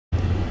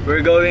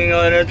We're going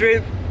on a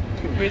trip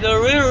with a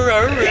river.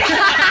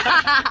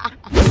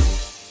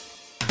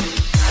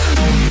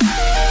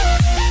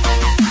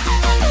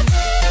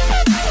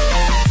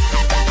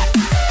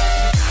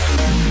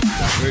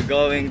 We're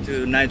going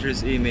to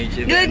Nitrous image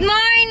event. Good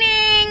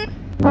morning!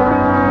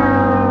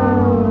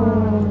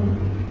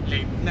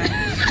 Late na.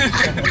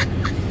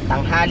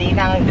 Tanghali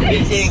na.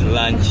 It's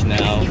lunch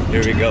now.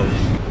 Here we go.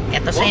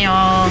 Ito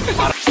sa'yo.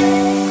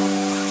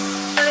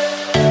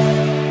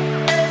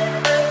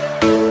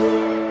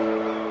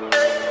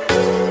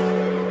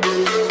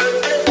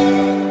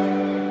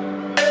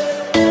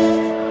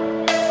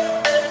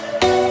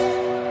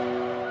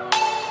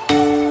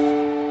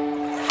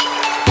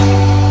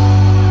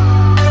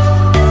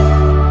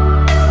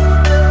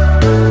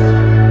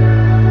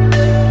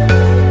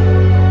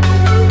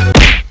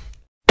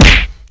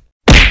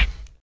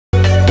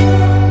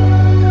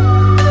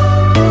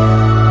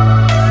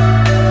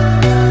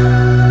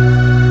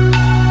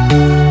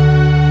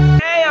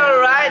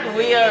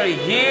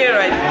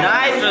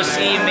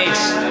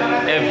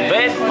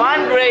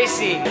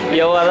 Fundraising.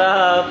 Yo, what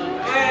up?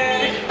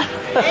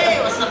 Hey,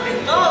 what's up,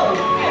 Pinto?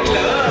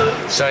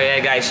 So yeah,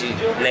 guys,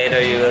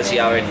 later you will see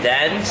our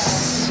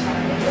dance.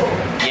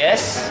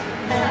 Yes,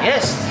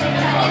 yes.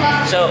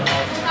 So,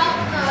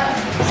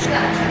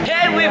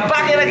 and we're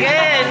back in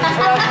again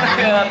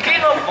from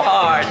King of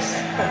Hearts.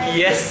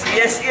 Yes,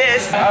 yes,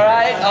 yes. All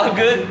right, all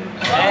good.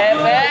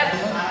 FF.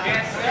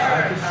 Yes,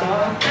 sir.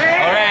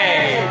 All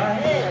right.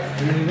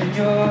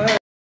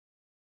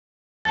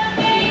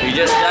 We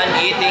just done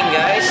eating,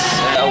 guys.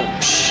 Oh,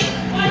 shh.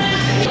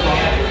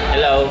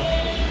 Hello.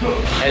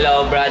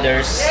 Hello,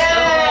 brothers.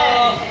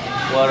 Hello.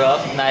 What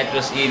up?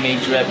 Nitrous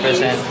image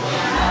represent.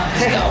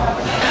 Let's go.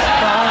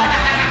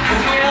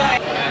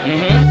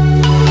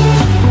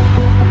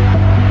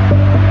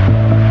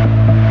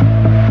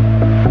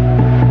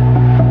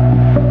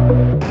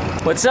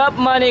 What's up,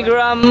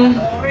 MoneyGram?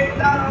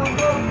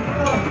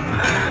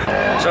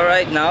 So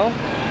right now,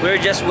 we're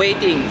just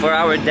waiting for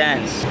our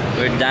dance.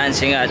 We're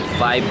dancing at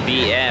 5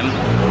 p.m.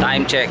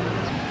 Time check.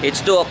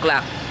 It's 2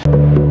 o'clock.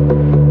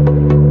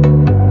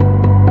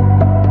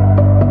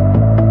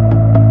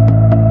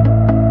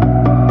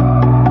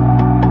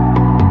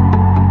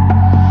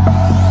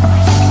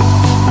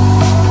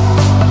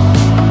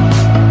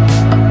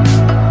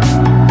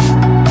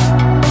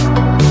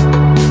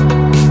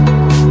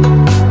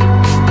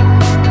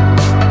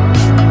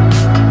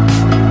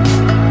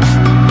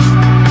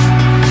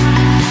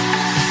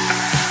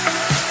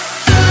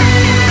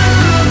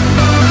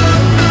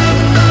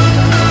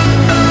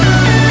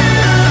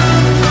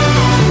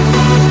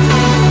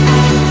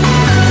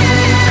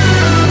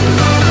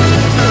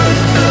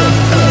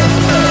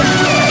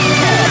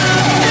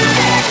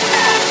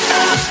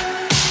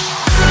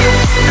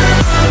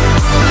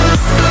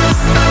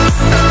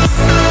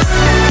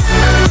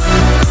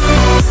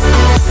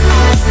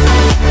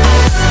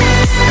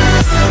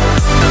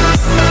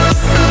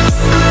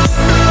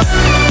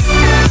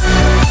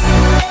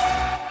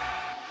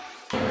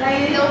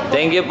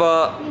 Thank you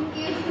po.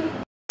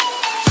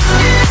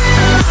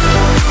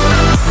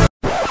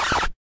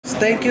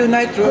 Thank you,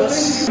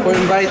 Nitrous, for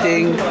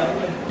inviting.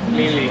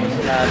 Lily.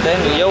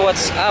 Yo,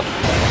 what's up?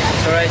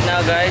 So right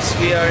now, guys,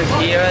 we are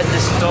here at the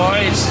store.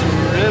 It's a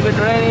little bit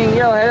raining.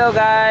 Yo, hello,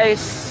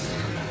 guys.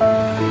 Hello,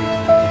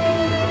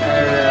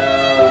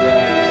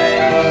 guys.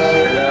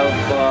 Hello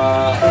po.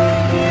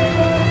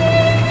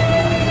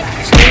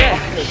 Sige.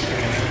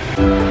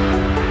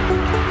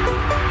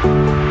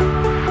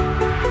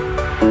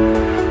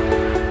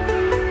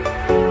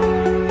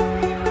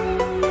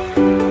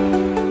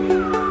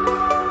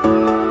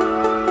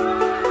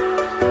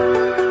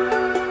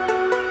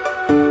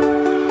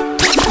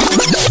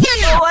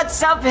 What's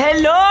up?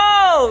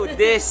 Hello!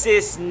 This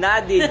is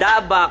Nadi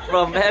Dabak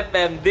from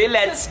FMD.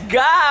 Let's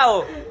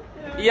go!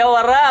 Yo,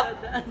 what up?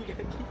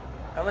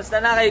 Kamusta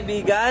na,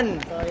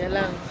 kaibigan? So, yan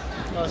lang.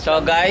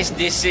 So guys,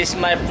 this is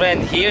my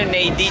friend here,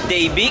 Nady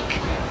Davik.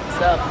 What's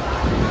up?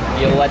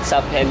 Yo, what's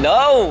up?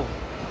 Hello!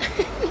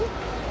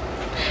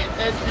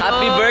 Let's go.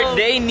 Happy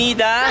birthday,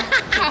 Nida!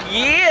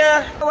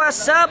 Yeah!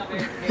 What's up?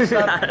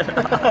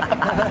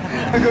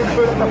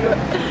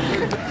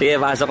 Sige,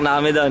 pasok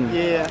na kami doon.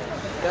 Yeah.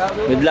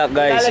 Good luck,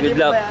 guys. Good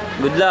luck.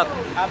 Good luck.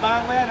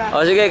 Abangan mo yan, ha?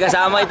 O sige,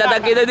 kasama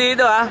itatag kita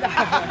dito, ha?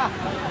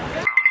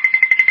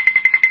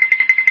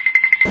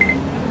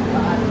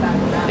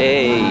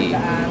 Hey,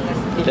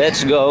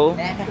 let's go.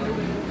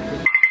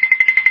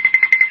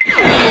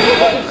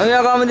 Ano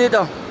ginagawa mo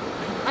dito?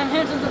 I'm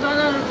here to the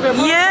donor.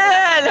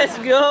 Yeah! Let's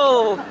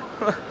go!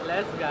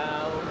 Let's go.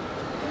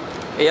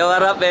 Yo,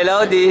 what up?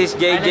 Hello, this is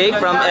JJ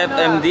from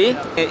FMD.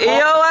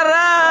 Yo, what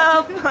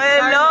up?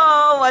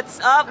 Hello,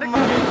 what's up?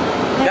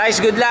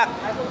 Guys, good luck.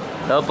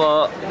 Hello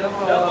po. Hello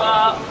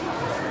po.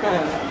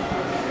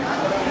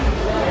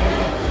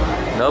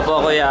 Hello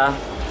po, kuya.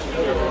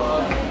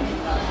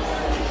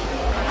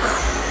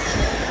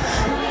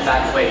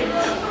 That way.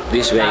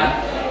 This way.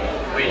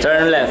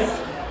 Turn left.